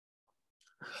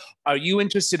Are you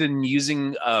interested in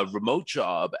using a remote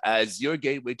job as your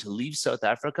gateway to leave South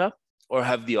Africa, or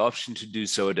have the option to do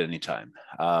so at any time?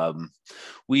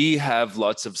 We have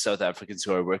lots of South Africans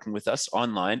who are working with us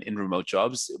online in remote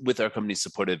jobs with our company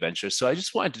Supported Venture. So I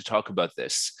just wanted to talk about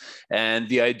this and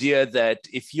the idea that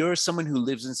if you're someone who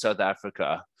lives in South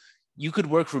Africa, you could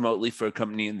work remotely for a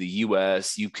company in the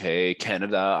US, UK,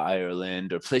 Canada,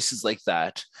 Ireland, or places like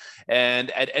that.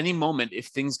 And at any moment, if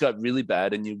things got really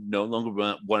bad and you no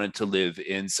longer wanted to live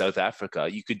in South Africa,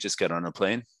 you could just get on a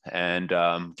plane and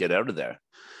get out of there.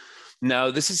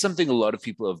 Now, this is something a lot of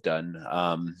people have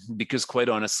done because, quite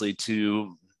honestly,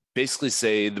 to basically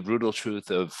say the brutal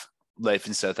truth of life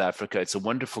in South Africa, it's a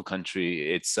wonderful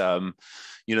country.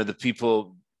 The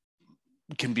people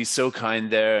can be so kind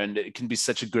there and it can be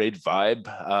such a great vibe.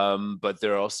 But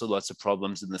there are also lots of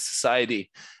problems in the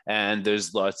society and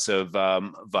there's lots of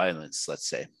violence, let's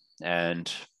say.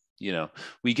 And,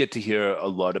 we get to hear a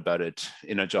lot about it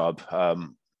in our job,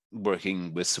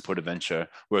 working with Supported Venture,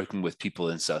 working with people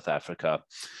in South Africa.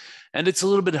 And it's a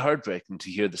little bit heartbreaking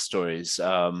to hear the stories,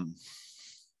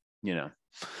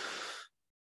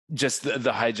 just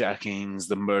the hijackings,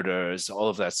 the murders, all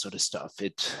of that sort of stuff.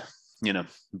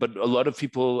 But a lot of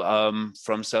people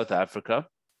from South Africa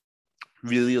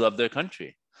really love their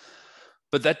country.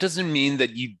 But that doesn't mean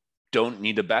that you don't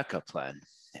need a backup plan.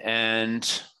 And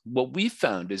what we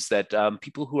found is that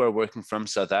people who are working from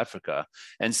South Africa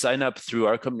and sign up through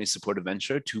our company Supported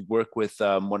Venture to work with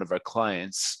one of our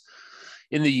clients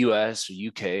in the US or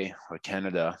UK or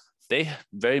Canada, they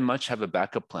very much have a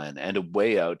backup plan and a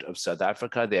way out of South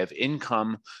Africa. They have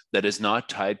income that is not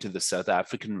tied to the South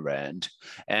African rand.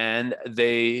 And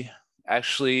they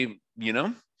actually,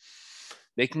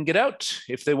 they can get out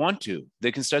if they want to.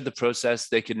 They can start the process.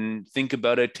 They can think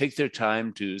about it, take their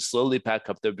time to slowly pack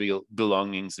up their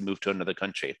belongings and move to another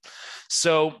country.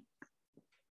 So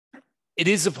it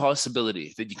is a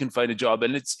possibility that you can find a job.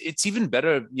 And it's even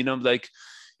better,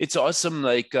 it's awesome,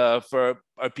 for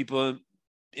our people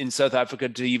in South Africa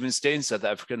to even stay in South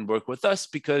Africa and work with us,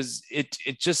 because it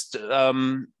just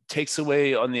takes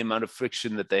away on the amount of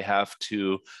friction that they have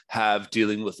to have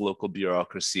dealing with local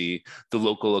bureaucracy, the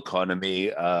local economy,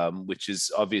 which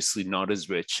is obviously not as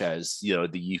rich as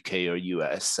the UK or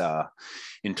US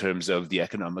in terms of the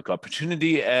economic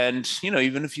opportunity. And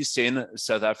even if you stay in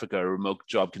South Africa, a remote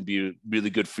job can be really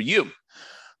good for you.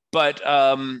 But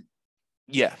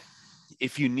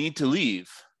if you need to leave,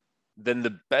 then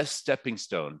the best stepping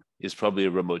stone is probably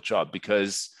a remote job,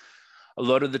 because a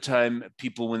lot of the time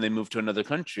people, when they move to another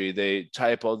country, they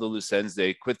tie up all the loose ends,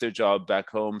 they quit their job back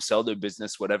home, sell their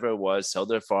business, whatever it was, sell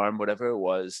their farm, whatever it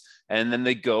was, and then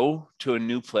they go to a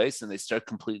new place and they start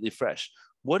completely fresh.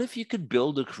 What if you could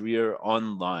build a career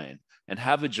online and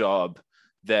have a job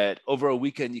that over a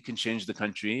weekend you can change the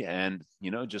country and,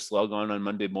 just log on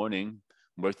Monday morning,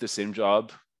 work the same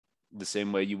job the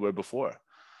same way you were before?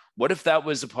 What if that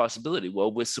was a possibility?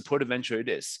 Well, with Supported Venture, it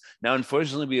is. Now,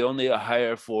 unfortunately, we only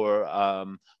hire for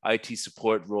IT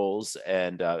support roles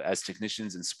and as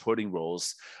technicians and supporting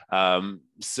roles.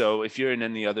 So if you're in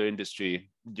any other industry,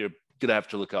 you're going to have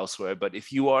to look elsewhere. But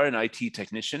if you are an IT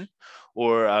technician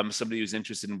or somebody who's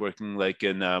interested in working like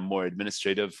in a more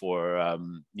administrative or,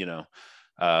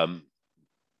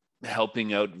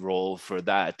 helping out role for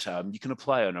that, you can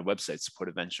apply on our website,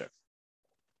 Supported Venture.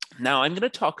 Now, I'm going to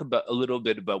talk about a little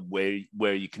bit about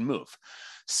where you can move.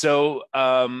 So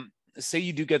say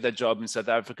you do get that job in South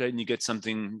Africa and you get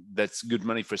something that's good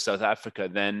money for South Africa,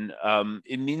 then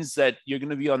it means that you're going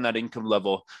to be on that income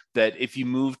level that if you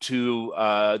move to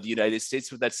the United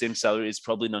States with that same salary, is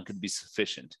probably not going to be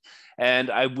sufficient. And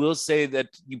I will say that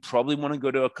you probably want to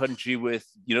go to a country with,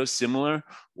 similar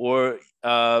or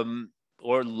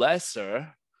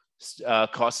lesser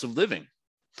cost of living.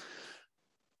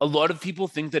 A lot of people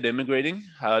think that immigrating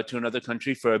to another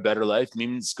country for a better life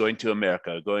means going to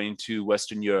America, going to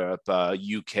Western Europe,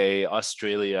 UK,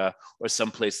 Australia, or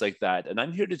someplace like that. And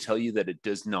I'm here to tell you that it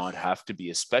does not have to be,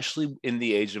 especially in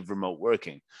the age of remote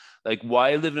working. Like,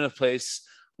 why live in a place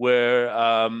where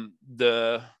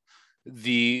the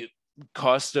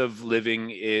cost of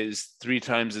living is 3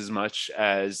 times as much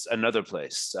as another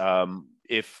place,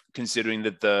 if considering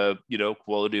that the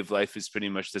quality of life is pretty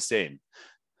much the same?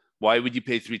 Why would you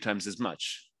pay 3 times as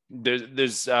much?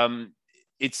 It's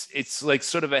like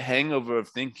sort of a hangover of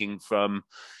thinking from,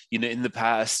 in the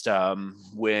past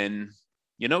when,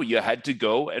 you had to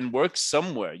go and work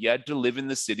somewhere. You had to live in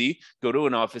the city, go to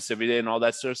an office every day and all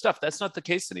that sort of stuff. That's not the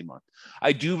case anymore.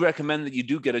 I do recommend that you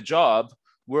do get a job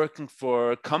working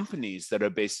for companies that are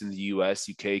based in the US,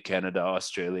 UK, Canada,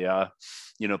 Australia,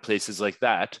 places like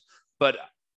that. But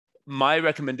my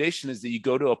recommendation is that you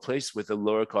go to a place with a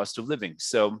lower cost of living.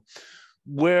 So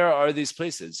where are these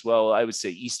places? Well, I would say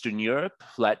Eastern Europe,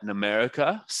 Latin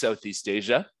America, Southeast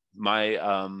Asia.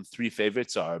 My three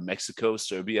favorites are Mexico,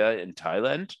 Serbia, and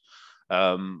Thailand.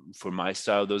 For my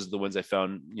style, those are the ones I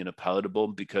found, palatable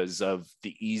because of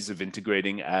the ease of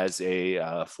integrating as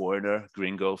a foreigner,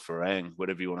 gringo, farang,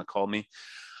 whatever you want to call me.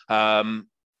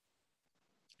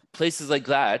 Places like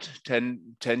that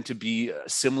tend to be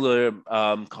similar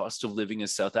cost of living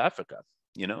as South Africa.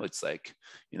 It's like,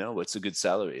 what's a good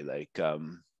salary? Like,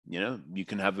 you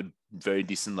can have a very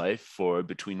decent life for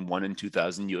between $1,000 and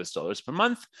 $2,000 per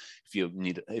month.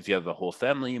 If you have a whole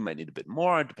family, you might need a bit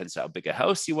more. It depends how big a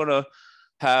house you want to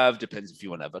have. Depends if you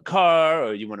want to have a car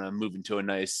or you want to move into a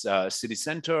nice city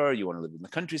center or you want to live in the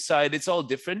countryside. It's all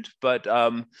different, but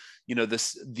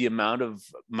the amount of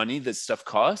money that stuff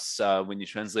costs when you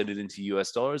translate it into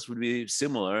US dollars would be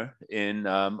similar in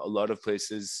a lot of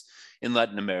places in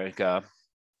Latin America,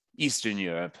 Eastern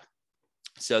Europe,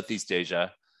 Southeast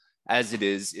Asia, as it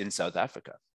is in South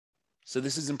Africa. So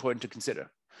this is important to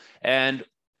consider. And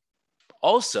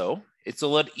also, it's a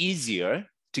lot easier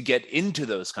to get into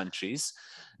those countries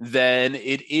than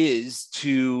it is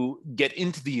to get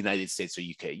into the United States or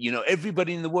UK.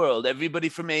 Everybody in the world, everybody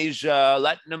from Asia,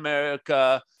 Latin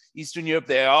America, Eastern Europe,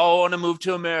 they all want to move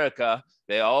to America.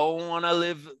 They all want to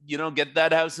live, get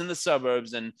that house in the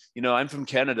suburbs. And, I'm from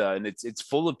Canada, and it's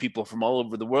full of people from all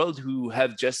over the world who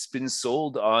have just been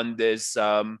sold on this,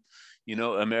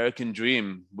 American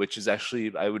dream, which is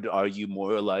actually, I would argue,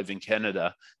 more alive in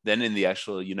Canada than in the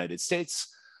actual United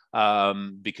States,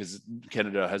 because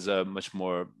Canada has a much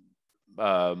more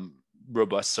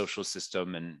robust social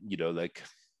system and,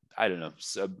 I don't know,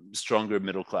 stronger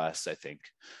middle class. I think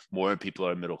more people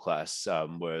are middle class,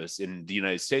 whereas in the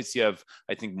United States, you have,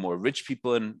 I think, more rich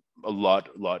people and a lot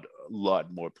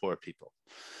more poor people.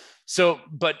 So,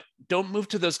 but don't move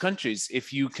to those countries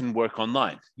if you can work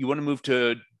online. You want to move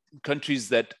to countries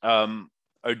that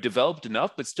are developed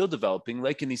enough, but still developing,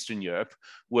 like in Eastern Europe,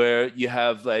 where you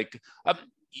have like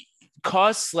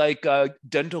costs like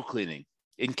dental cleaning.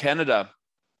 In Canada,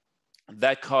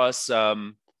 that costs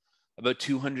about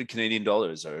 200 Canadian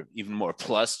dollars or even more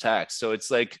plus tax. So it's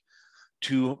like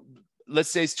let's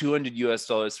say it's 200 US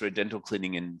dollars for a dental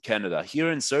cleaning in Canada.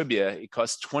 Here in Serbia, it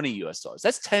costs 20 US dollars.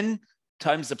 That's 10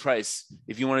 times the price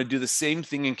if you want to do the same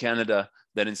thing in Canada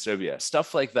than in Serbia.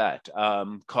 Stuff like that.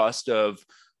 Cost of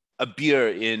a beer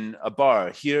in a bar.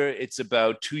 Here, it's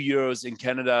about €2 in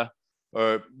Canada,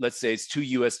 or let's say it's 2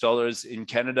 US dollars. In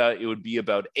Canada, it would be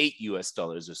about 8 US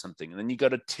dollars or something. And then you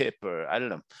got a tip, or I don't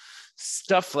know,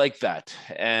 stuff like that.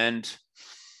 And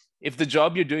if the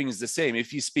job you're doing is the same,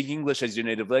 if you speak English as your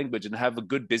native language and have a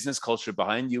good business culture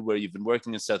behind you, where you've been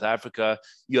working in South Africa,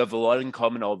 you have a lot in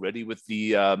common already with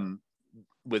the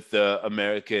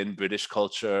American British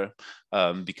culture,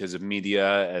 because of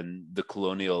media and the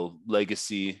colonial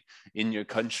legacy in your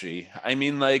country. I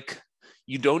mean, like,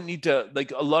 you don't need to,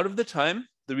 like, a lot of the time,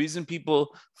 the reason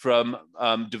people from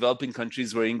developing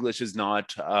countries where English is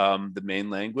not the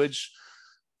main language,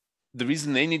 the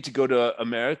reason they need to go to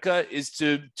America is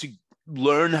to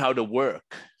learn how to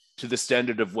work to the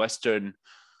standard of Western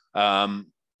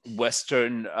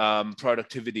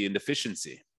productivity and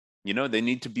efficiency. They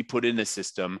need to be put in a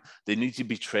system. They need to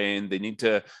be trained. They need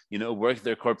to, work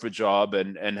their corporate job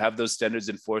and have those standards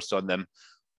enforced on them.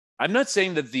 I'm not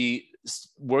saying that the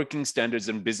working standards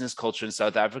and business culture in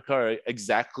South Africa are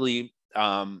exactly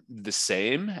the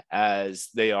same as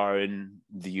they are in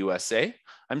the USA.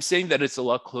 I'm saying that it's a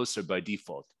lot closer by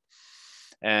default.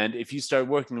 And if you start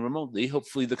working remotely,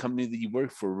 hopefully the company that you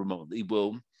work for remotely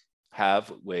will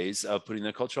have ways of putting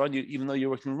their culture on you, even though you're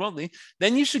working remotely.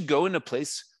 Then you should go in a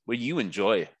place where you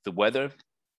enjoy the weather,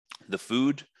 the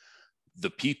food, the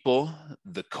people,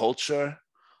 the culture,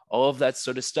 all of that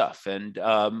sort of stuff. And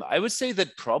I would say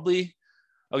that probably,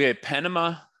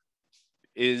 Panama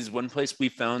is one place we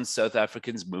found South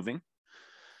Africans moving.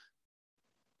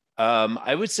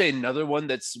 I would say another one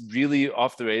that's really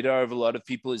off the radar of a lot of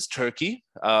people is Turkey,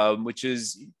 which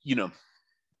is,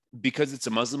 because it's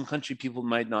a Muslim country, people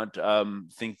might not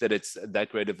think that it's that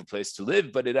great of a place to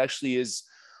live, but it actually is.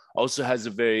 Also has a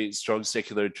very strong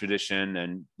secular tradition,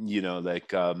 and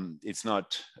it's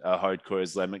not a hardcore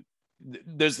Islamic.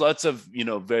 There's lots of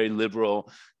very liberal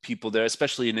people there,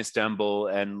 especially in Istanbul,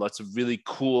 and lots of really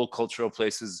cool cultural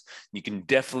places. You can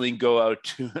definitely go out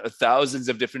to thousands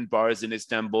of different bars in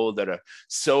Istanbul that are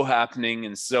so happening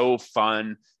and so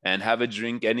fun, and have a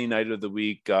drink any night of the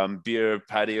week. Beer,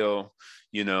 patio,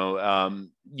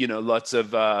 lots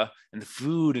of and the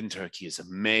food in Turkey is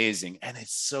amazing, and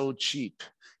it's so cheap.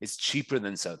 It's cheaper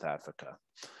than South Africa.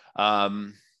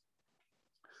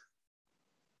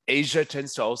 Asia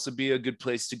tends to also be a good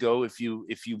place to go if you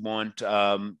want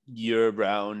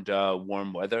year-round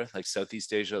warm weather, like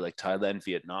Southeast Asia, like Thailand,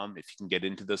 Vietnam. If you can get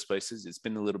into those places, it's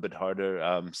been a little bit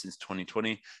harder since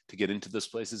 2020 to get into those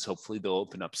places. Hopefully, they'll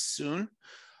open up soon.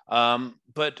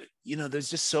 But there's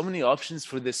just so many options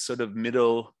for this sort of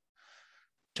middle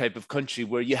type of country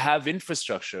where you have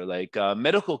infrastructure like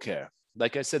medical care.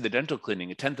 Like I said, the dental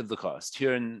cleaning, a tenth of the cost.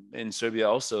 Here in Serbia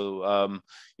also,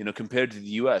 compared to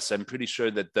the US, I'm pretty sure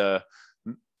that the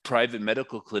private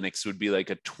medical clinics would be like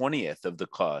a 20th of the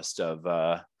cost of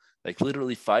like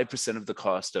literally 5% of the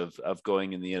cost of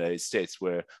going in the United States,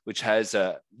 which has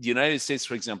the United States,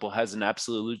 for example, has an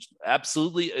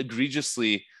absolutely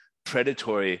egregiously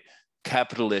predatory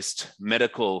capitalist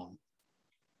medical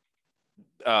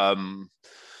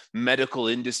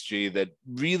industry that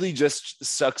really just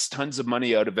sucks tons of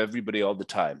money out of everybody all the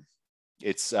time.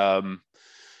 It's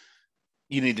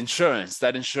you need insurance.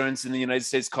 That insurance in the United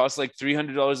States costs like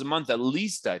 $300 a month at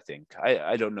least, I think.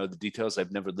 I don't know the details.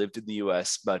 I've never lived in the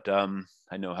US, but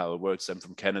I know how it works. I'm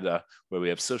from Canada, where we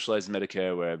have socialized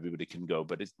Medicare, where everybody can go,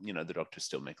 but the doctors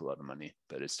still make a lot of money,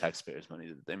 but it's taxpayers' money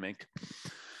that they make.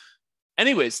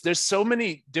 Anyways, there's so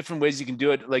many different ways you can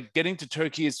do it. Like getting to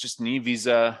Turkey is just an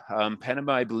e-visa.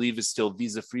 Panama, I believe, is still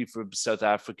visa-free for South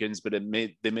Africans, but they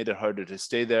made it harder to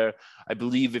stay there. I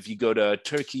believe if you go to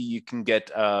Turkey, you can get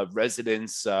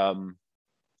residence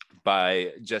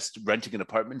by just renting an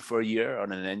apartment for a year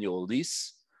on an annual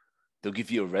lease. They'll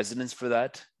give you a residence for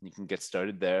that. You can get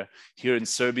started there. Here in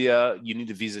Serbia, you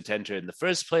need a visa to enter in the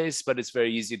first place, but it's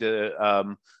very easy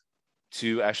to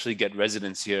actually get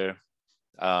residence here.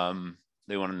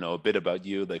 They want to know a bit about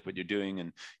you, like what you're doing,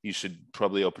 and you should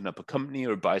probably open up a company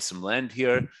or buy some land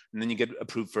here, and then you get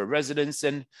approved for a residence.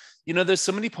 And there's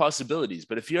so many possibilities.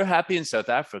 But if you're happy in South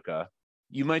Africa,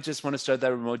 you might just want to start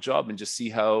that remote job and just see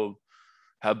how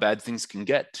bad things can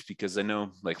get. Because I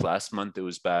know, like last month, it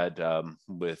was bad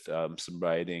with some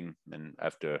rioting, and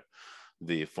after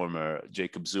the former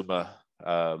Jacob Zuma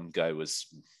guy was,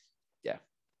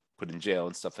 put in jail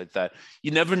and stuff like that.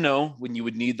 You never know when you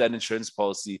would need that insurance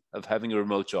policy of having a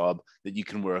remote job that you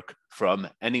can work from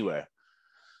anywhere.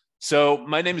 So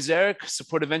my name is Eric,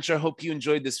 Support Adventure. I hope you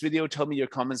enjoyed this video. Tell me your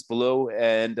comments below,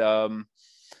 and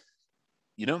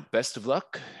best of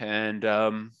luck. And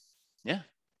I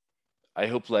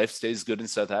hope life stays good in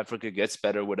South Africa, gets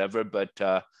better, whatever, but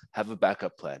have a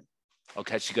backup plan. I'll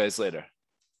catch you guys later.